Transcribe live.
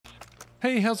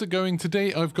Hey, how's it going?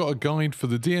 Today I've got a guide for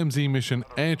the DMZ mission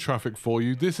Air Traffic for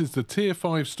you. This is the Tier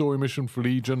 5 story mission for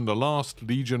Legion, the last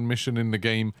Legion mission in the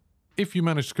game. If you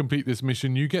manage to complete this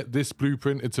mission, you get this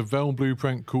blueprint. It's a Vel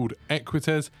blueprint called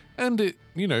Equites, and it,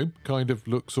 kind of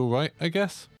looks alright, I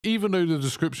guess. Even though the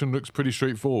description looks pretty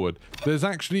straightforward, there's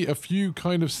actually a few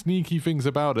kind of sneaky things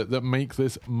about it that make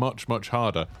this much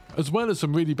harder, as well as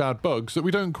some really bad bugs that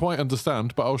we don't quite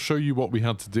understand, but I'll show you what we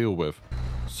had to deal with.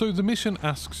 So the mission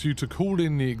asks you to call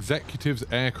in the executive's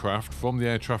aircraft from the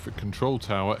air traffic control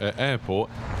tower at airport,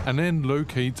 and then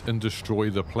locate and destroy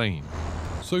the plane.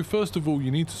 So first of all,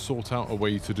 you need to sort out a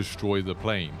way to destroy the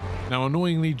plane. Now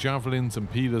annoyingly, javelins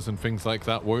and peelers and things like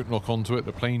that won't lock onto it,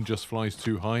 the plane just flies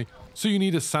too high, so you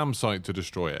need a SAM site to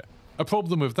destroy it. A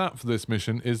problem with that for this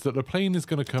mission is that the plane is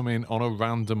going to come in on a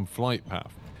random flight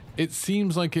path. It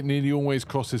seems like it nearly always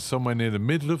crosses somewhere near the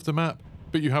middle of the map,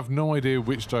 but you have no idea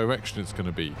which direction it's going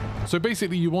to be. So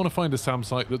basically you want to find a SAM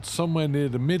site that's somewhere near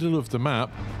the middle of the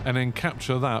map and then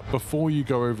capture that before you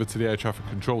go over to the air traffic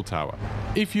control tower.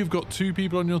 If you've got 2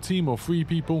 people on your team or 3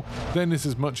 people, then this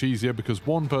is much easier because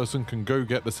one person can go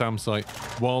get the SAM site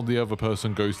while the other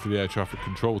person goes to the air traffic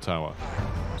control tower.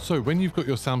 So when you've got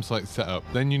your SAM site set up,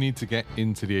 then you need to get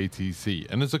into the ATC,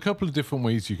 and there's a couple of different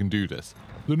ways you can do this.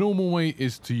 The normal way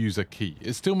is to use a key.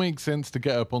 It still makes sense to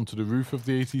get up onto the roof of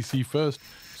the ATC first,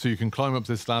 so you can climb up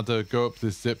this ladder, go up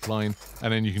this zip line,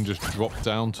 and then you can just drop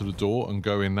down to the door and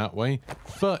go in that way.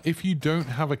 But if you don't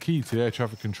have a key to the air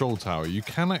traffic control tower, you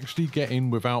can actually get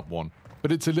in without one,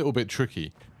 but it's a little bit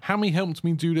tricky. Hammy helped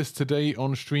me do this today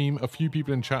on stream. A few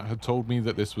people in chat had told me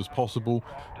that this was possible,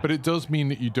 but it does mean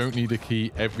that you don't need a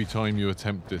key every time you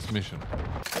attempt this mission.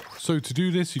 So to do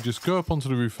this, you just go up onto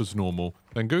the roof as normal,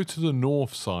 then go to the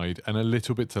north side and a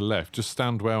little bit to the left, just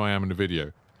stand where I am in the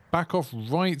video. Back off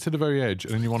right to the very edge,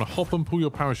 and then you want to hop and pull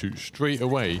your parachute straight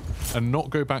away and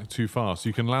not go back too far so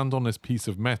you can land on this piece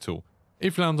of metal.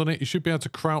 If you land on it, you should be able to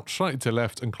crouch slightly to the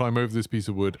left and climb over this piece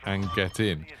of wood and get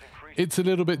in. It's a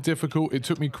little bit difficult, it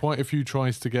took me quite a few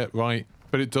tries to get right,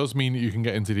 but it does mean that you can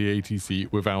get into the ATC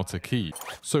without a key.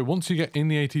 So once you get in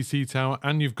the ATC tower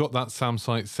and you've got that SAM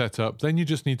site set up, then you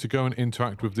just need to go and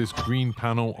interact with this green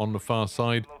panel on the far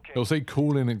side. It'll say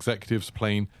call in executive's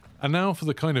plane. And now for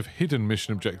the kind of hidden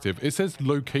mission objective, it says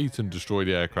locate and destroy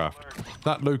the aircraft.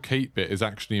 That locate bit is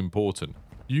actually important.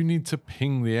 You need to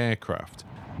ping the aircraft.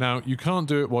 Now, you can't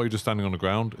do it while you're just standing on the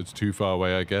ground, it's too far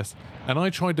away I guess, and I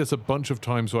tried this a bunch of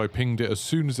times where I pinged it as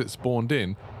soon as it spawned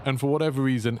in, and for whatever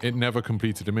reason it never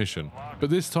completed a mission. But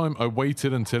this time I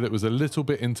waited until it was a little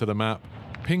bit into the map,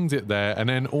 pinged it there, and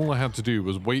then all I had to do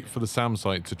was wait for the SAM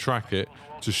site to track it,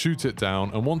 to shoot it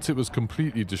down, and once it was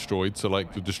completely destroyed, so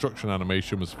like the destruction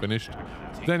animation was finished,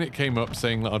 then it came up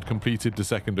saying that I'd completed the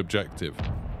second objective.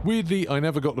 Weirdly, I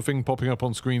never got the thing popping up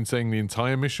on screen saying the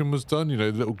entire mission was done,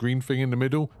 the little green thing in the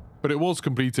middle, but it was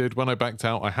completed. When I backed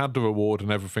out, I had the reward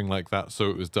and everything like that,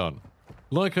 so it was done.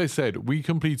 Like I said, we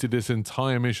completed this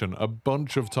entire mission a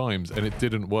bunch of times and it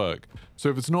didn't work. So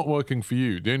if it's not working for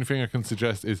you, the only thing I can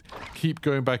suggest is keep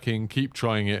going back in, keep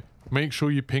trying it, make sure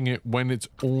you ping it when it's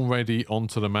already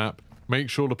onto the map,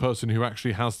 make sure the person who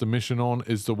actually has the mission on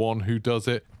is the one who does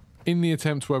it. In the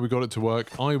attempt where we got it to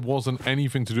work, I wasn't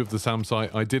anything to do with the SAM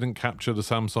site. I didn't capture the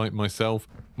SAM site myself.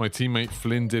 My teammate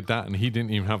Flynn did that and he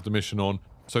didn't even have the mission on.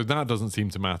 So that doesn't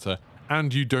seem to matter.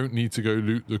 And you don't need to go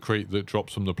loot the crate that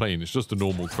drops from the plane. It's just a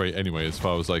normal crate anyway, as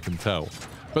far as I can tell.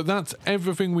 But that's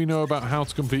everything we know about how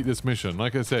to complete this mission.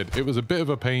 Like I said, it was a bit of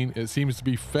a pain. It seems to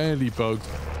be fairly bugged,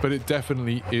 but it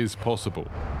definitely is possible.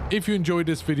 If you enjoyed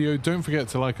this video, don't forget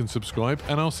to like and subscribe,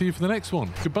 and I'll see you for the next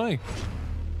one. Goodbye.